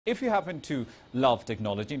If you happen to love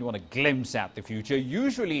technology and want a glimpse at the future,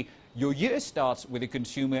 usually your year starts with a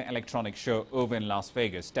consumer electronics show over in Las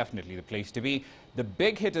Vegas. Definitely the place to be. The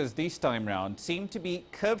big hitters this time round seem to be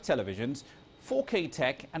curved televisions, 4K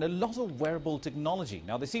tech and a lot of wearable technology.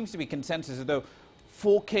 Now there seems to be consensus as though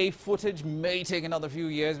 4K footage may take another few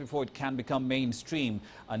years before it can become mainstream.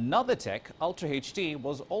 Another tech, Ultra HD,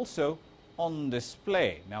 was also on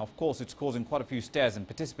display. Now of course it's causing quite a few stares, and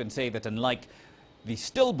participants say that unlike the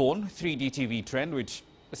stillborn 3D TV trend, which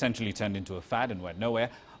essentially turned into a fad and went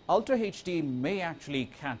nowhere, Ultra HD may actually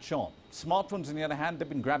catch on. Smartphones, on the other hand, have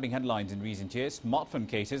been grabbing headlines in recent years. Smartphone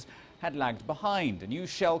cases had lagged behind. A new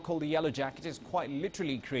shell called the Yellow Jacket is quite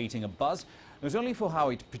literally creating a buzz, not only for how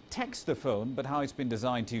it protects the phone, but how it's been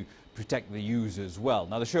designed to protect the user as well.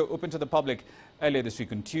 Now, the show opened to the public earlier this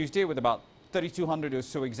week on Tuesday, with about 3,200 or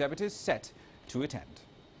so exhibitors set to attend.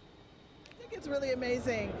 It's really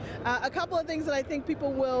amazing. A couple of things that I think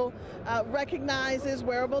people will recognize is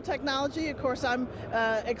wearable technology. Of course, I'm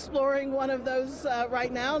exploring one of those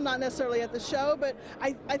right now, not necessarily at the show, but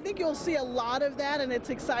I think you'll see a lot of that, and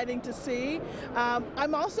it's exciting to see.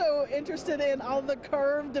 I'm also interested in all the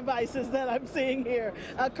curved devices that I'm seeing here,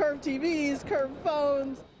 curved TVs, curved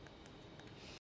phones.